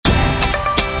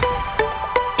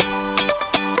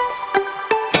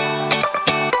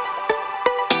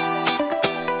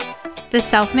The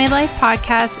Self-Made Life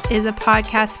podcast is a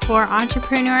podcast for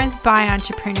entrepreneurs by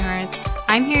entrepreneurs.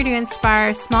 I'm here to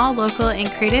inspire small, local,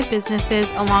 and creative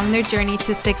businesses along their journey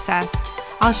to success.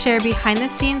 I'll share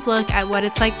behind-the-scenes look at what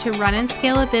it's like to run and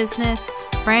scale a business,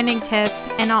 branding tips,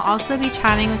 and I'll also be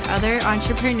chatting with other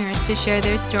entrepreneurs to share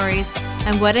their stories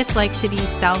and what it's like to be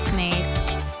self-made.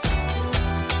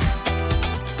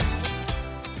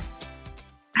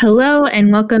 Hello,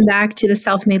 and welcome back to the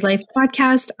Self-Made Life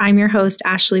podcast. I'm your host,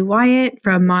 Ashley Wyatt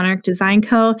from Monarch Design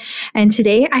Co. And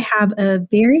today I have a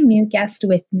very new guest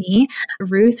with me,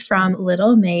 Ruth from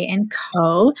Little May &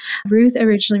 Co. Ruth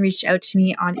originally reached out to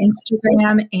me on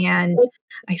Instagram, and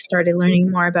I started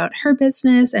learning more about her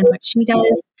business and what she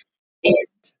does. And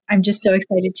I'm just so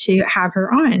excited to have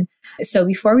her on. So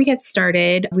before we get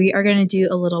started, we are going to do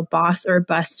a little boss or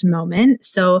bust moment.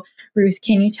 So Ruth,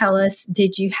 can you tell us,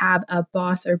 did you have a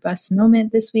boss or bust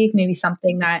moment this week? Maybe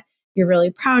something that you're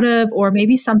really proud of, or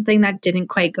maybe something that didn't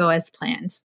quite go as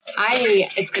planned? Hi,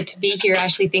 it's good to be here,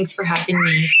 Ashley. Thanks for having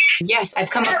me. Yes, I've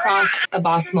come across a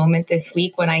boss moment this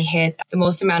week when I hit the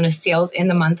most amount of sales in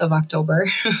the month of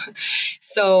October.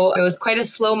 So it was quite a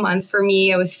slow month for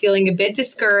me. I was feeling a bit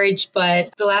discouraged,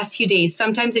 but the last few days,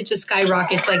 sometimes it just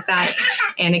skyrockets like that.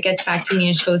 And it gets back to me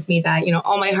and shows me that,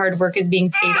 all my hard work is being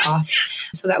paid off.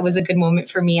 So that was a good moment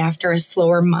for me after a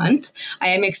slower month. I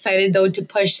am excited, though, to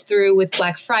push through with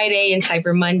Black Friday and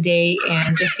Cyber Monday,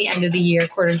 and just the end of the year.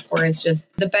 Quarter four is just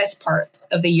the best part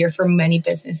of the year for many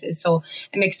businesses. So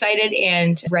I'm excited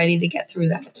and ready to get through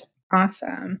that.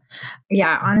 Awesome.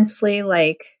 Yeah, honestly,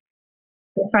 I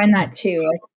find that too.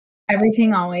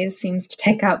 Everything always seems to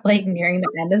pick up nearing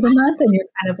the end of the month, and you're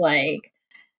kind of like,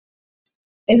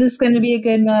 is this going to be a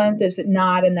good month? Is it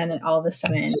not? And then all of a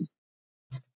sudden,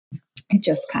 it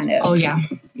just kind of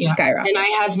skyrockets. And I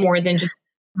have more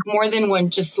than one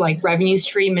just revenue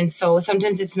stream. And so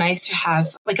sometimes it's nice to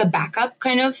have a backup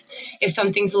kind of, if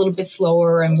something's a little bit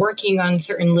slower and working on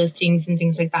certain listings and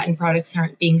things like that and products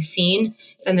aren't being seen,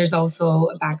 then there's also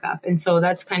a backup. And so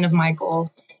that's kind of my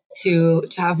goal, to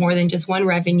have more than just one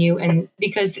revenue. And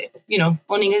because,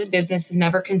 owning a business is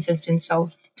never consistent.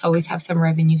 So to always have some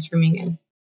revenue streaming in.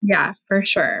 Yeah, for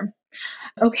sure.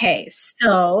 Okay,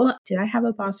 so did I have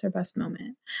a boss or bust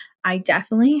moment? I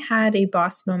definitely had a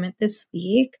boss moment this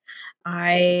week.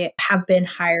 I have been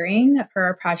hiring for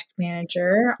a project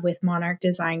manager with Monarch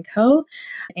Design Co.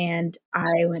 And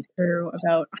I went through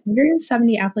about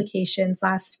 170 applications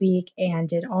last week and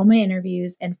did all my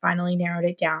interviews and finally narrowed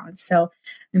it down. So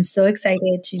I'm so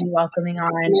excited to be welcoming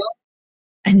on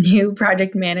a new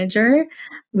project manager,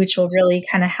 which will really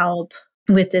kind of help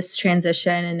with this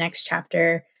transition and next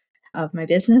chapter of my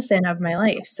business and of my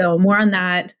life. So more on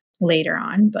that later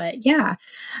on. But yeah.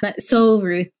 So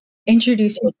Ruth,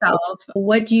 introduce yourself.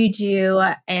 What do you do?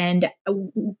 And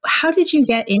how did you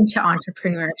get into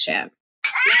entrepreneurship?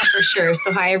 Yeah, for sure.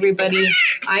 So hi, everybody.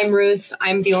 I'm Ruth.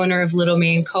 I'm the owner of Little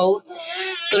May & Co.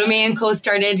 Little May & Co.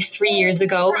 started 3 years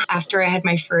ago after I had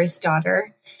my first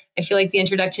daughter. I feel like the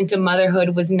introduction to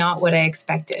motherhood was not what I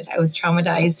expected. I was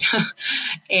traumatized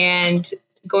and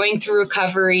going through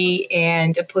recovery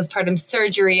and a postpartum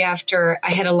surgery after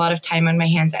I had a lot of time on my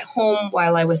hands at home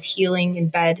while I was healing in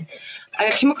bed.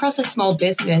 I came across a small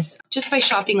business just by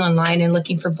shopping online and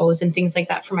looking for bows and things like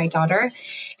that for my daughter.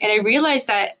 And I realized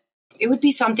that it would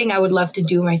be something I would love to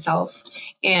do myself.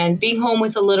 And being home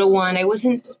with a little one, I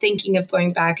wasn't thinking of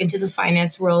going back into the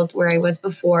finance world where I was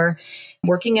before,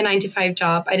 working a 9-to-5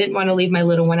 job. I didn't want to leave my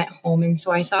little one at home. And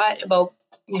so I thought about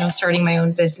starting my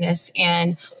own business,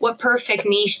 and what perfect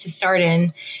niche to start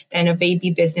in than a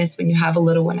baby business when you have a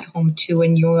little one at home too,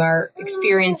 and you are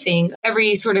experiencing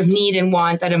every sort of need and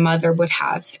want that a mother would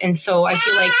have. And so I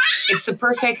feel like it's the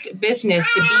perfect business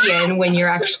to be in when you're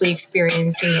actually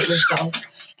experiencing it yourself.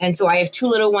 And so I have 2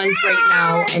 little ones right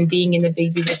now, and being in the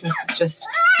baby business is just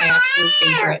my absolute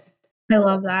favorite. I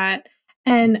love that.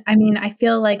 And I mean, I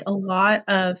feel like a lot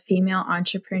of female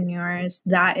entrepreneurs,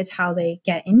 that is how they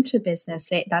get into business.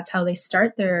 That's how they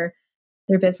start their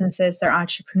businesses, their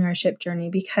entrepreneurship journey,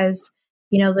 because,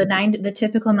 the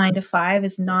typical 9-to-5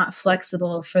 is not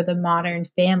flexible for the modern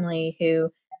family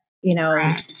who,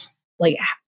 Correct.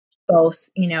 both,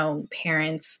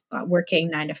 parents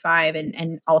working 9-to-5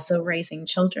 and also raising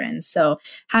children. So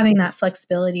having that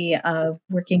flexibility of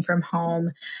working from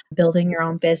home, building your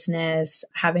own business,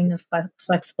 having the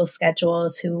flexible schedule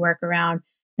to work around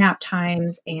nap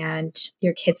times and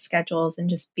your kids' schedules and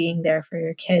just being there for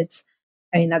your kids.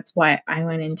 I mean, that's why I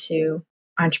went into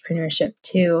entrepreneurship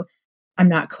too. I'm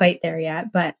not quite there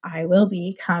yet, but I will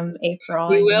be come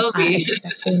April. You will be.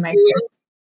 Expecting my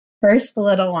first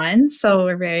little one. So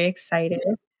we're very excited.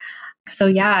 So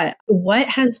yeah, what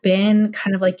has been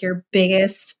kind of like your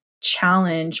biggest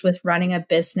challenge with running a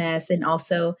business and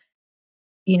also,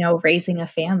 raising a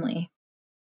family?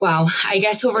 Wow. I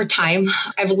guess over time,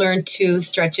 I've learned to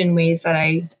stretch in ways that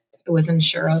I wasn't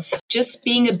sure of. Just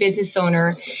being a business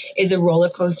owner is a roller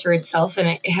coaster itself,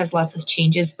 and it has lots of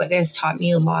changes, but it has taught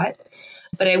me a lot.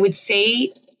 But I would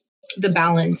say the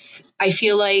balance. I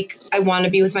feel like I want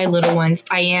to be with my little ones.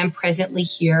 I am presently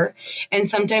here, and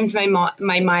sometimes my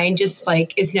mind just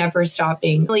like is never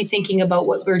stopping. Really thinking about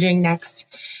what we're doing next,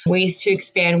 ways to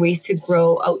expand, ways to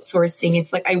grow, outsourcing.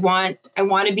 It's like I want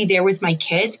to be there with my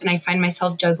kids, and I find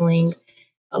myself juggling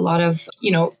a lot of,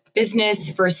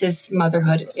 business versus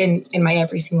motherhood in my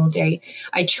every single day.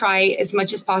 I try as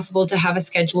much as possible to have a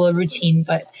schedule, a routine,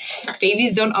 but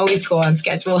babies don't always go on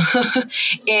schedule.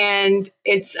 And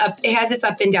it has its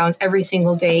up and downs every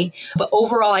single day. But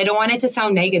overall, I don't want it to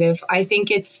sound negative. I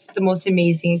think it's the most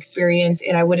amazing experience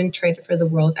and I wouldn't trade it for the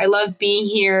world. I love being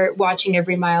here, watching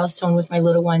every milestone with my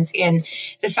little ones. And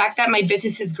the fact that my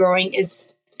business is growing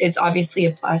is obviously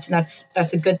a plus, and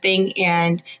that's a good thing.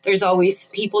 And there's always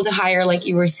people to hire, like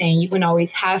you were saying. You can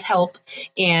always have help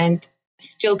and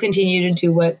still continue to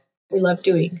do what we love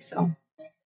doing. So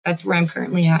that's where I'm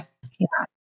currently at. Yeah,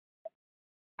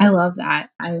 I love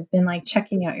that. I've been like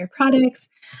checking out your products.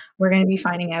 We're going to be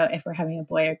finding out if we're having a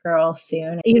boy or girl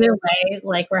soon. Either way,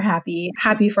 like we're happy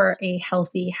for a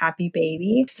healthy, happy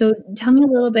baby. So tell me a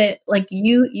little bit, like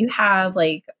you have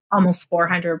like almost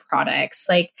 400 products.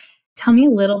 Like tell me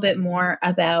a little bit more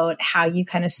about how you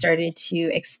kind of started to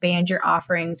expand your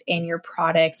offerings and your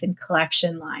products and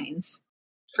collection lines.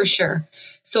 For sure.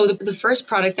 So the first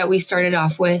product that we started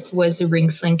off with was the ring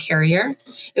sling carrier.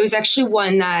 It was actually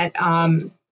one that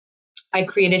I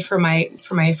created for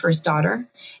my first daughter.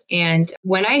 And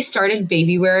when I started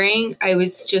baby wearing, I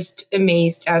was just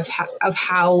amazed of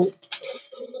how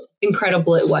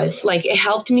incredible it was. Like it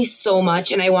helped me so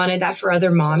much, and I wanted that for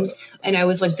other moms. And I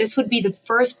was like, this would be the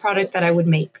first product that I would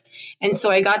make. And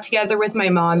so I got together with my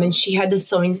mom, and she had the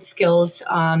sewing skills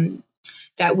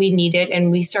that we needed, and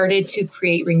we started to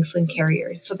create ring sling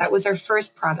carriers. So that was our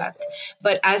first product.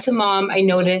 But as a mom, I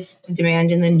noticed the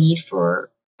demand and the need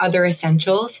for other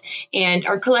essentials, and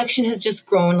our collection has just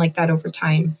grown like that over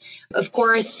time. Of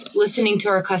course, listening to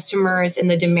our customers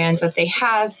and the demands that they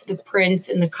have, the prints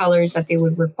and the colors that they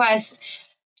would request,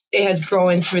 it has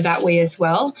grown through that way as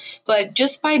well. But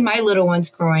just by my little ones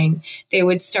growing, they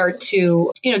would start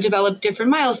to, develop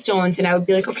different milestones. And I would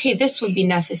be like, okay, this would be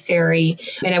necessary.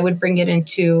 And I would bring it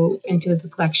into the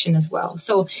collection as well.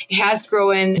 So it has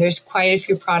grown. There's quite a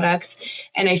few products.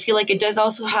 And I feel like it does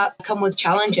also come with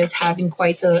challenges having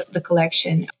quite the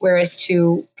collection. Whereas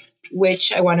to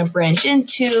which I want to branch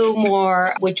into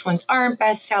more, which ones aren't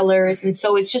bestsellers. And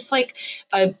so it's just like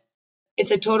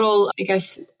it's a total, I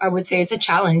guess I would say it's a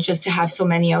challenge just to have so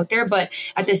many out there. But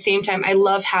at the same time, I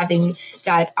love having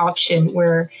that option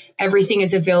where everything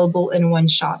is available in one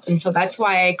shop. And so that's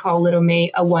why I call Little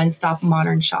May a one-stop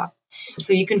modern shop.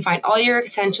 So you can find all your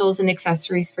essentials and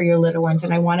accessories for your little ones.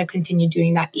 And I want to continue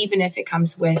doing that, even if it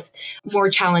comes with more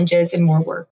challenges and more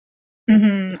work.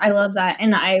 I love that.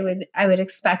 And I would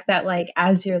expect that like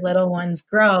as your little ones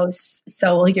grow,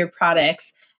 so will your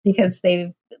products because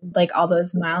they've like all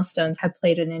those milestones have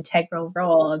played an integral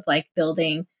role of like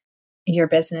building your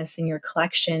business and your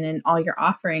collection and all your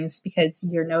offerings because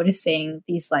you're noticing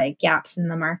these like gaps in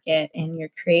the market and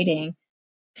you're creating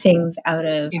things out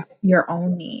of Yeah. your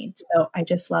own needs. So I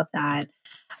just love that.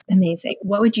 Amazing.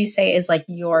 What would you say is like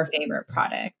your favorite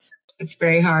product? It's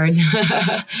very hard.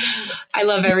 I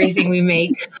love everything we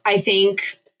make. I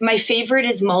think my favorite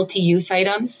is multi-use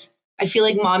items. I feel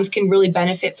like moms can really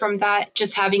benefit from that.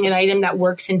 Just having an item that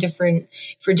works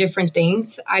for different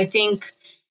things. I think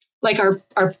like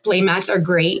our play mats are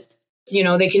great.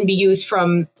 They can be used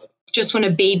from just when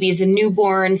a baby is a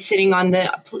newborn, sitting on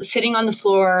the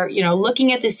floor,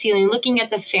 looking at the ceiling, looking at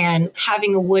the fan,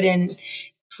 having a wooden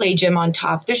play gym on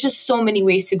top. There's just so many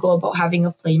ways to go about having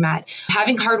a play mat.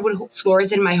 Having hardwood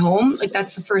floors in my home, like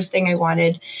that's the first thing I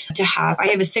wanted to have. I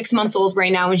have a 6-month-old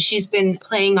right now and she's been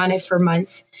playing on it for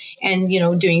months and,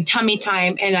 doing tummy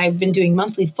time, and I've been doing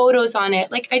monthly photos on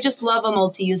it. Like I just love a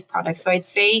multi-use product. So I'd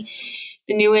say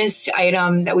the newest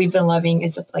item that we've been loving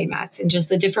is the play mats and just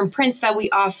the different prints that we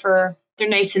offer. They're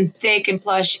nice and thick and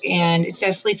plush, and it's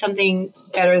definitely something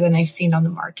better than I've seen on the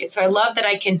market. So I love that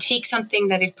I can take something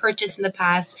that I've purchased in the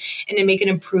past and to make an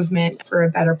improvement for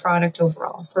a better product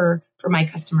overall for my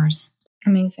customers.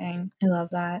 Amazing. I love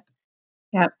that.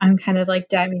 Yeah, I'm kind of like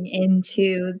diving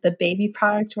into the baby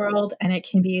product world and it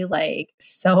can be like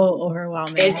so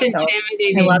overwhelming. It's So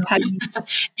I love intimidating. how you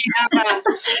Yeah.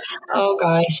 Oh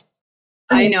gosh.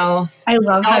 I know. I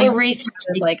love how All the you research.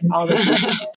 like all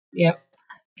the Yep.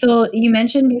 So you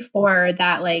mentioned before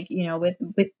that like,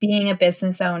 with being a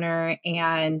business owner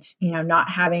and, not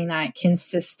having that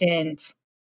consistent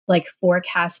like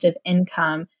forecast of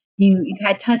income, you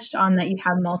had touched on that you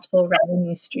have multiple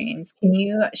revenue streams. Can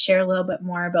you share a little bit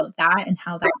more about that and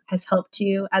how that has helped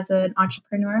you as an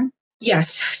entrepreneur?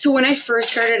 Yes. So when I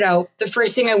first started out, the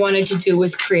first thing I wanted to do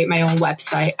was create my own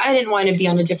website. I didn't want to be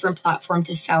on a different platform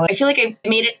to sell it. I feel like I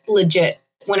made it legit.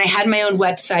 When I had my own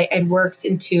website, I'd worked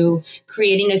into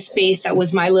creating a space that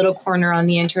was my little corner on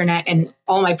the internet and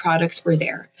all my products were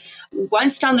there.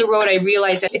 Once down the road, I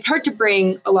realized that it's hard to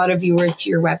bring a lot of viewers to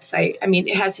your website. I mean,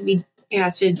 it has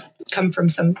to come from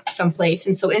some place.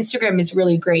 And so Instagram is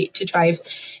really great to drive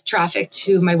traffic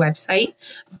to my website.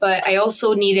 But I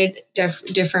also needed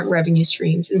different revenue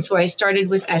streams. And so I started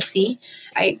with Etsy.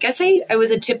 I guess I was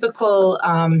a typical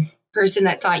person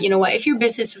that thought, you know what, if your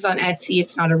business is on Etsy,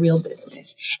 it's not a real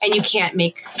business and you can't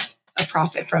make a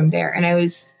profit from there. And I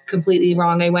was completely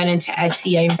wrong. I went into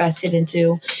Etsy. I invested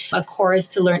into a course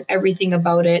to learn everything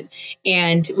about it.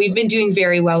 And we've been doing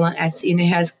very well on Etsy, and it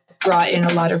has brought in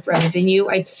a lot of revenue.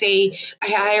 I'd say a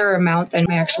higher amount than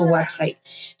my actual website.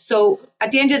 So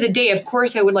at the end of the day, of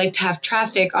course, I would like to have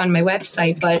traffic on my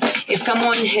website. But if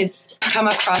someone has come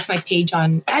across my page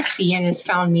on Etsy and has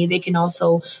found me, they can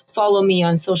also follow me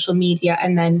on social media,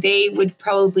 and then they would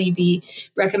probably be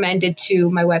recommended to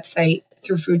my website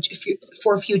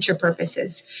for future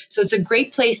purposes. So it's a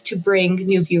great place to bring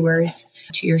new viewers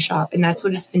to your shop. And that's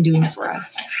what it's been doing for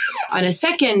us. On a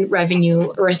second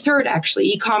revenue, or a third actually,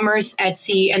 e-commerce,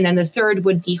 Etsy, and then the third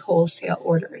would be wholesale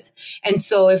orders. And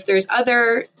so if there's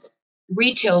other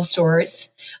retail stores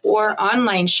or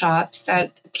online shops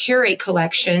that curate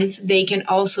collections, they can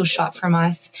also shop from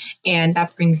us, and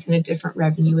that brings in a different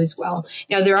revenue as well.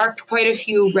 Now, there are quite a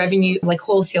few revenue, like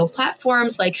wholesale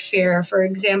platforms like Fair, for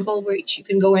example, which you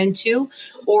can go into,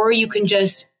 or you can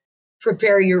just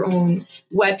prepare your own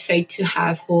website to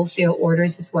have wholesale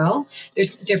orders as well.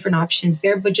 There's different options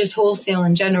there, but just wholesale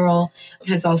in general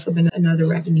has also been another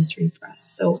revenue stream for us.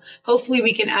 So hopefully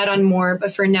we can add on more,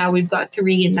 but for now we've got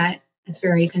 3, and that is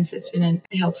very consistent and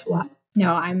it helps a lot.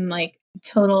 No, I'm like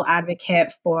total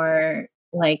advocate for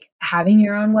like having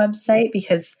your own website,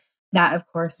 because that of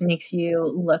course makes you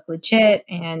look legit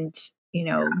and,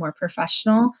 more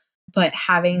professional. But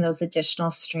having those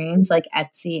additional streams like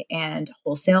Etsy and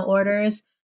wholesale orders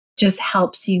just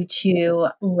helps you to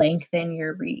lengthen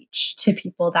your reach to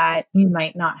people that you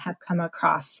might not have come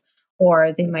across,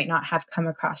 or they might not have come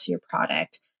across your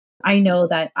product. I know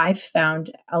that I've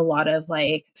found a lot of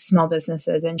like small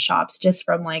businesses and shops just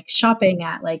from like shopping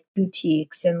at like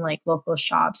boutiques and like local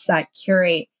shops that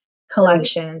curate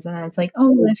collections. And then it's like,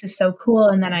 oh, this is so cool.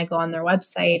 And then I go on their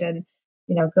website and,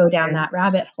 go down that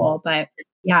rabbit hole. But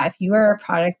yeah, if you are a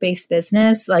product based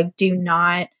business, like do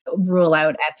not rule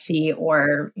out Etsy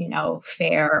or,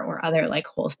 Fair or other like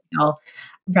wholesale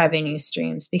revenue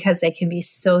streams, because they can be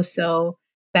so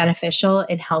beneficial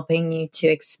in helping you to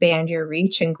expand your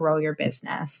reach and grow your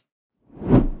business.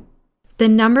 The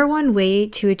number one way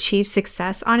to achieve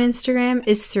success on Instagram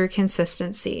is through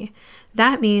consistency.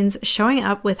 That means showing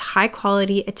up with high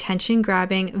quality, attention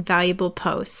grabbing, valuable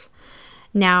posts.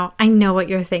 Now, I know what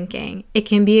you're thinking. It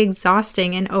can be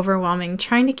exhausting and overwhelming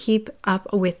trying to keep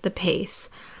up with the pace.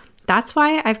 That's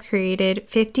why I've created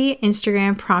 50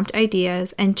 Instagram prompt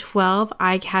ideas and 12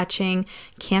 eye-catching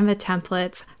Canva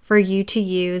templates for you to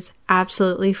use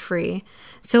absolutely free.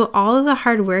 So all of the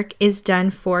hard work is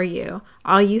done for you.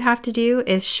 All you have to do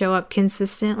is show up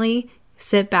consistently,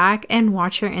 sit back, and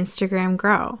watch your Instagram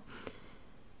grow.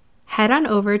 Head on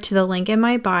over to the link in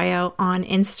my bio on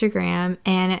Instagram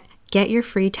and get your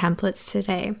free templates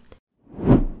today.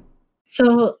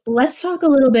 So let's talk a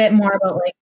little bit more about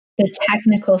like the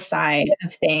technical side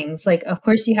of things. Like, of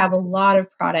course, you have a lot of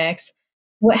products.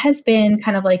 What has been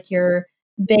kind of like your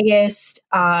biggest,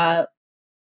 I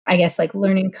guess, like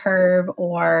learning curve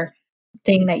or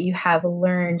thing that you have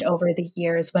learned over the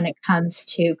years when it comes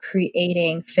to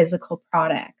creating physical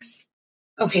products?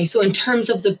 Okay, so in terms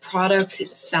of the products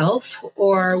itself,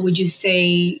 or would you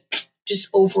say just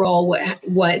overall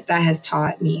what that has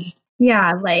taught me?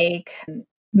 Yeah, like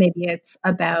maybe it's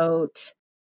about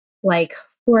like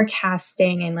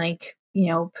forecasting and like,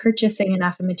 purchasing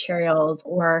enough materials,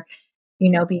 or,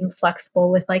 being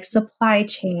flexible with like supply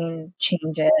chain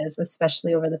changes,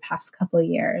 especially over the past couple of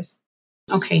years.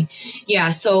 Okay,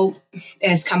 yeah, so it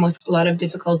has come with a lot of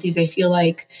difficulties. I feel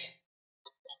like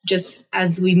just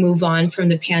as we move on from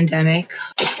the pandemic,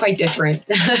 it's quite different.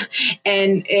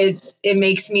 And it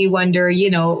makes me wonder,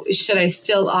 should I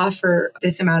still offer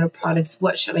this amount of products?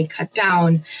 What should I cut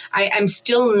down? I'm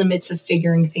still in the midst of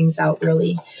figuring things out,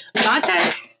 really. Not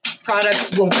that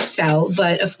products won't sell,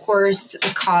 but of course,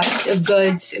 the cost of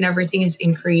goods and everything has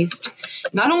increased.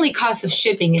 Not only cost of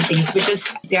shipping and things, but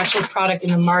just the actual product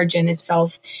and the margin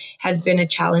itself has been a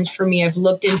challenge for me. I've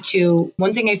looked into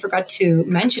one thing I forgot to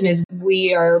mention is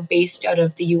we are based out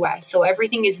of the US. So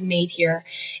everything is made here.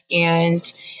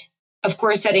 And of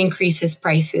course, that increases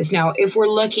prices. Now, if we're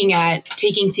looking at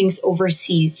taking things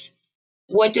overseas,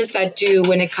 what does that do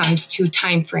when it comes to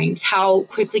timeframes? How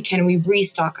quickly can we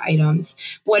restock items?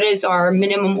 What is our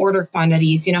minimum order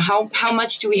quantities? How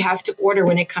much do we have to order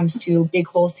when it comes to big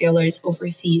wholesalers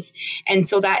overseas? And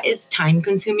so that is time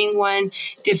consuming one,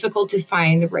 difficult to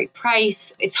find the right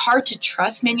price. It's hard to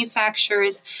trust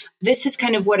manufacturers. This is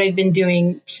kind of what I've been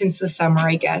doing since the summer,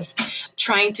 I guess,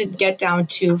 trying to get down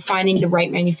to finding the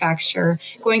right manufacturer,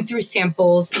 going through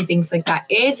samples and things like that.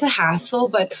 It's a hassle,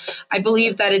 but I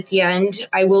believe that at the end,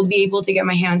 I will be able to get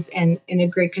my hands in a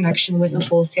great connection with a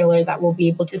wholesaler that will be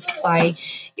able to supply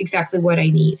exactly what I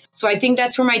need. So I think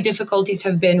that's where my difficulties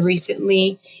have been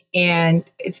recently. And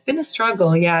it's been a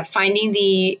struggle, finding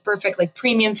the perfect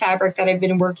premium fabric that I've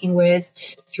been working with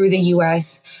through the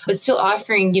US, but still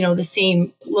offering, the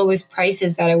same lowest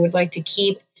prices that I would like to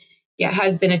keep. It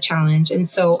has been a challenge. And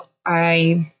so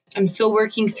I'm still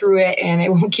working through it and I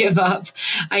won't give up.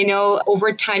 I know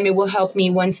over time it will help me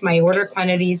once my order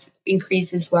quantities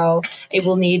increase as well. It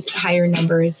will need higher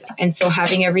numbers. And so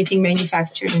having everything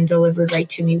manufactured and delivered right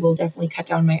to me will definitely cut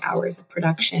down my hours of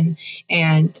production.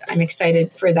 And I'm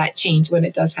excited for that change when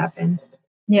it does happen.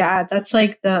 Yeah, that's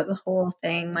the whole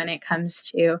thing when it comes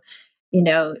to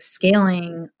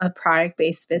scaling a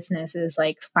product-based business is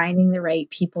finding the right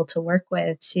people to work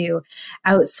with to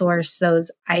outsource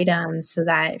those items so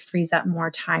that it frees up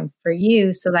more time for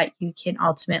you so that you can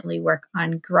ultimately work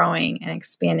on growing and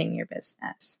expanding your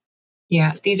business.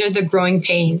 Yeah, these are the growing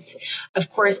pains. Of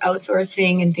course,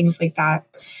 outsourcing and things like that,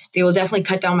 they will definitely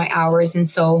cut down my hours. And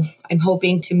so I'm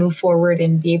hoping to move forward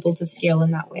and be able to scale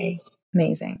in that way.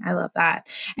 Amazing. I love that.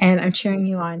 And I'm cheering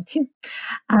you on too.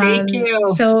 Thank you.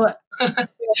 So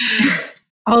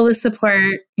all the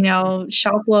support,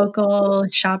 shop local,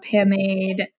 shop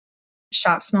handmade,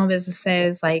 shop small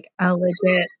businesses, a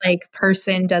legit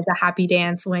person does a happy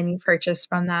dance when you purchase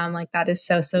from them. That is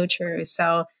so, so true.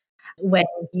 So when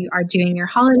you are doing your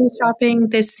holiday shopping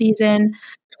this season,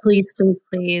 please, please,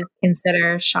 please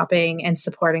consider shopping and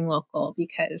supporting local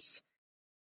because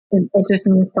it just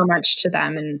means so much to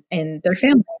them and their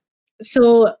family.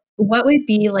 So what would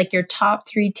be your top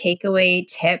 3 takeaway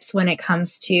tips when it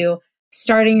comes to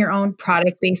starting your own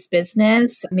product-based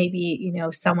business? Maybe,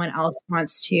 someone else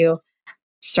wants to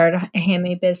start a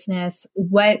handmade business.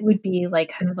 What would be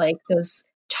those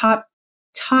top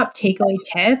takeaway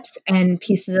tips and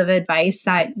pieces of advice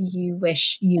that you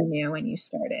wish you knew when you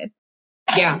started?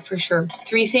 Yeah, for sure.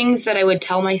 3 things that I would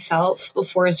tell myself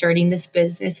before starting this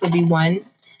business would be 1,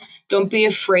 don't be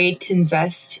afraid to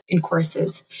invest in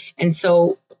courses. And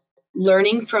so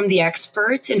learning from the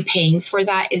experts and paying for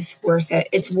that is worth it.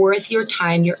 It's worth your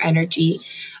time, your energy.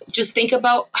 Just think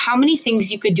about how many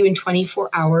things you could do in 24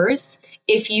 hours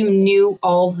if you knew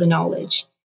all the knowledge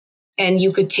and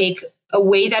you could take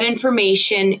away that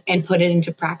information and put it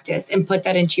into practice and put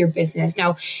that into your business.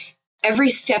 Now, every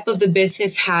step of the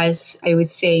business has, I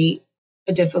would say,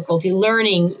 a difficulty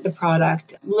learning the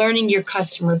product, learning your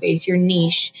customer base, your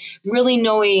niche, really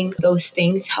knowing those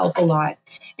things help a lot.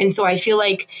 And so I feel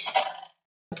like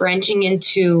branching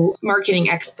into marketing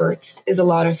experts is a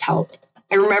lot of help.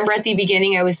 I remember at the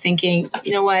beginning, I was thinking,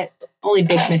 you know what? Only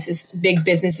big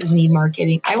businesses need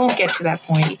marketing. I won't get to that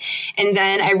point. And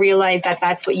then I realized that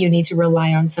that's what you need to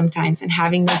rely on sometimes and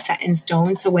having this set in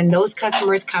stone. So when those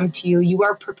customers come to you, you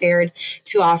are prepared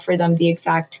to offer them the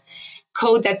exact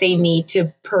code that they need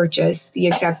to purchase, the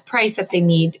exact price that they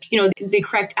need, the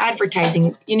correct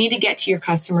advertising. You need to get to your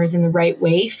customers in the right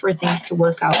way for things to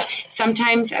work out.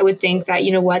 Sometimes I would think that,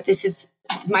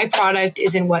 my product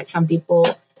isn't what some people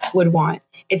would want.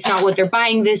 It's not what they're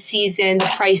buying this season. The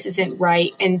price isn't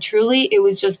right. And truly, it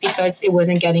was just because it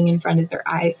wasn't getting in front of their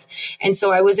eyes. And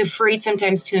so I was afraid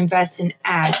sometimes to invest in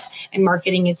ads and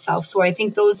marketing itself. So I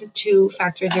think those 2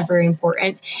 factors are very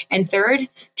important. And third,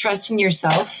 trust in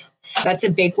yourself. That's a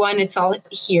big one. It's all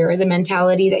here. The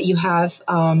mentality that you have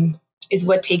is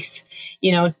what takes,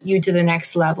 you to the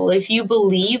next level. If you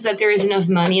believe that there is enough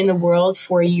money in the world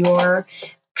for your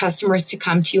customers to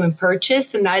come to you and purchase,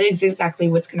 then that is exactly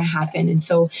what's going to happen. And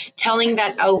so telling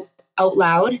that out out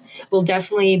loud will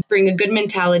definitely bring a good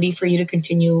mentality for you to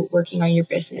continue working on your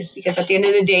business. Because at the end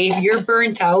of the day, if you're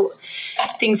burnt out,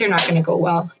 things are not going to go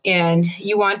well. And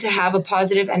you want to have a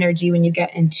positive energy when you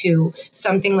get into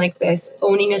something like this.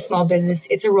 Owning a small business,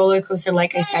 it's a roller coaster,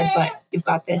 like I said, but you've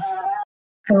got this.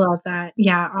 I love that.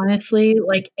 Yeah, honestly,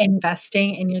 like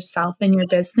investing in yourself and your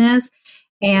business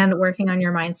and working on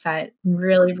your mindset,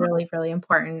 really, really, really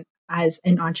important as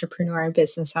an entrepreneur and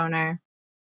business owner.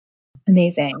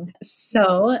 Amazing.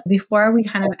 So before we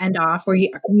kind of end off,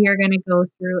 we are going to go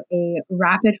through a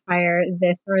rapid fire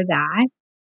this or that.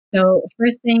 So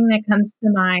first thing that comes to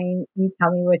mind, you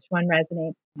tell me which one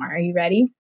resonates more. Are you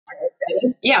ready?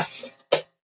 Yes.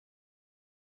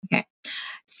 Okay.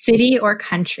 City or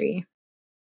country?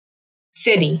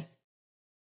 City.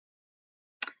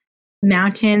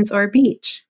 Mountains or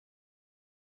beach?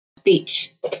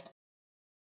 Beach.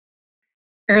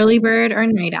 Early bird or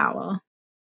night owl?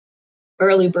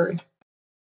 Early bird.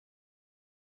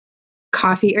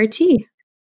 Coffee or tea?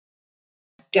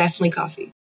 Definitely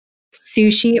coffee.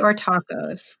 Sushi or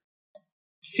tacos?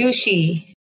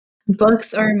 Sushi.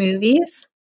 Books or movies?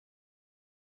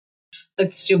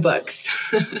 Let's do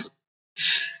books.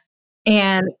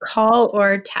 And call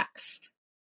or text?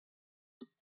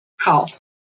 Call.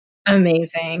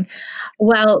 Amazing.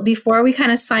 Well, before we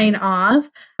kind of sign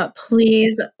off,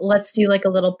 please let's do like a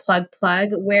little plug.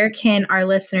 Where can our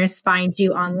listeners find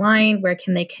you online? Where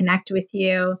can they connect with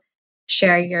you?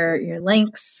 Share your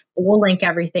links. We'll link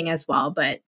everything as well,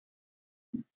 but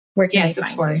where can Yes, they of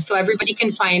find course. So everybody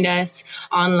can find us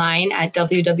online at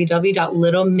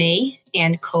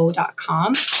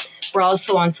www.littlemayandco.com. We're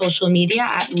also on social media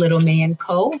at Little May and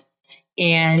Co.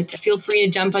 And feel free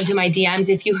to jump onto my DMs.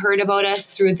 If you heard about us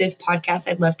through this podcast,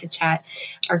 I'd love to chat.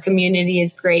 Our community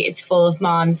is great. It's full of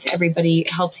moms. Everybody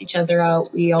helps each other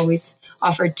out. We always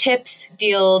offer tips,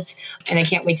 deals, and I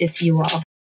can't wait to see you all.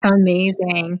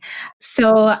 Amazing.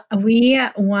 So we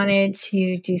wanted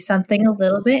to do something a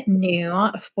little bit new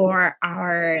for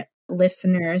our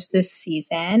listeners this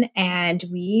season, and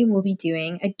we will be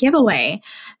doing a giveaway.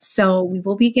 So we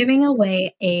will be giving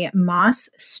away a Moss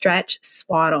Stretch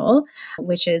Swaddle,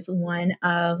 which is one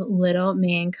of Little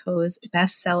Man Co.'s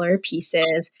bestseller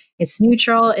pieces. It's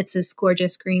neutral. It's this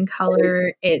gorgeous green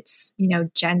color. It's,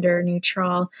 gender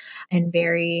neutral and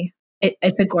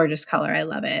it's a gorgeous color. I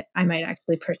love it. I might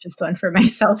actually purchase one for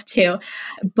myself too.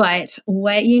 But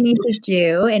what you need to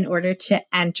do in order to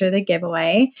enter the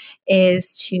giveaway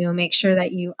is to make sure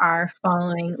that you are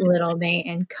following Little May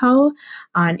and Co.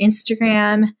 on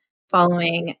Instagram,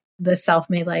 following the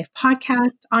Self-Made Life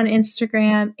podcast on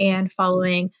Instagram, and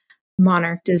following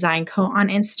Monarch Design Co. on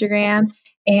Instagram.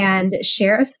 And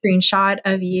share a screenshot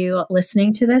of you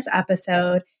listening to this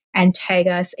episode and tag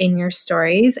us in your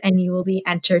stories, and you will be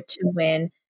entered to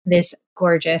win this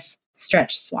gorgeous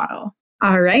stretch swaddle.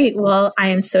 All right. Well, I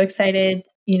am so excited,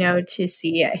 to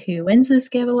see who wins this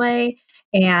giveaway.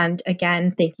 And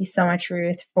again, thank you so much,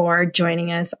 Ruth, for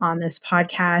joining us on this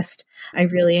podcast. I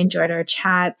really enjoyed our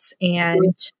chats,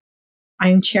 and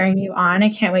I'm cheering you on. I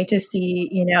can't wait to see,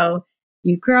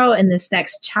 you grow in this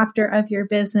next chapter of your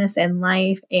business and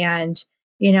life. And,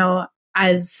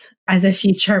 as a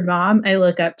future mom, I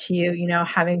look up to you,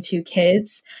 having 2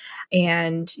 kids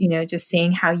and, just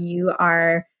seeing how you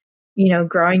are,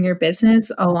 growing your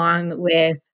business along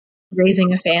with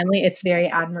raising a family. It's very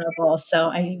admirable. So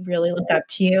I really look up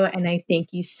to you, and I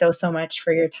thank you so, so much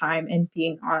for your time and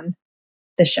being on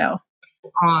the show.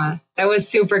 Aw, that was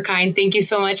super kind. Thank you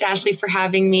so much, Ashley, for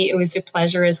having me. It was a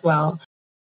pleasure as well.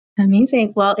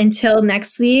 Amazing. Well, until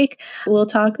next week, we'll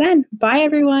talk then. Bye,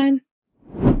 everyone.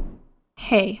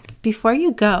 Hey, before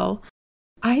you go,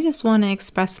 I just want to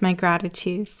express my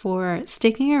gratitude for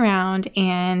sticking around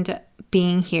and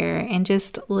being here and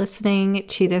just listening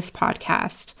to this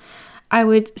podcast. I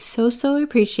would so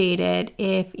appreciate it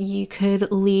if you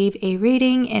could leave a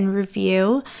rating and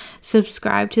review,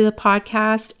 subscribe to the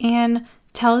podcast, and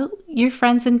tell your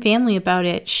friends and family about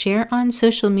it. Share on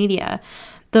social media.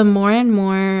 The more and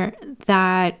more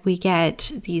that we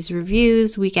get these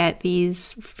reviews, we get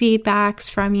these feedbacks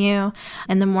from you,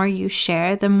 and the more you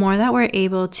share, the more that we're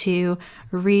able to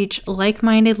reach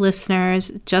like-minded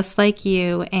listeners just like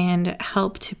you and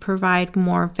help to provide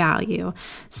more value.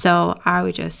 So I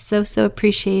would just so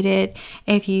appreciate it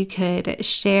if you could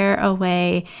share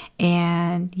away.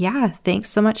 And yeah, thanks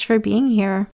so much for being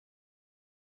here.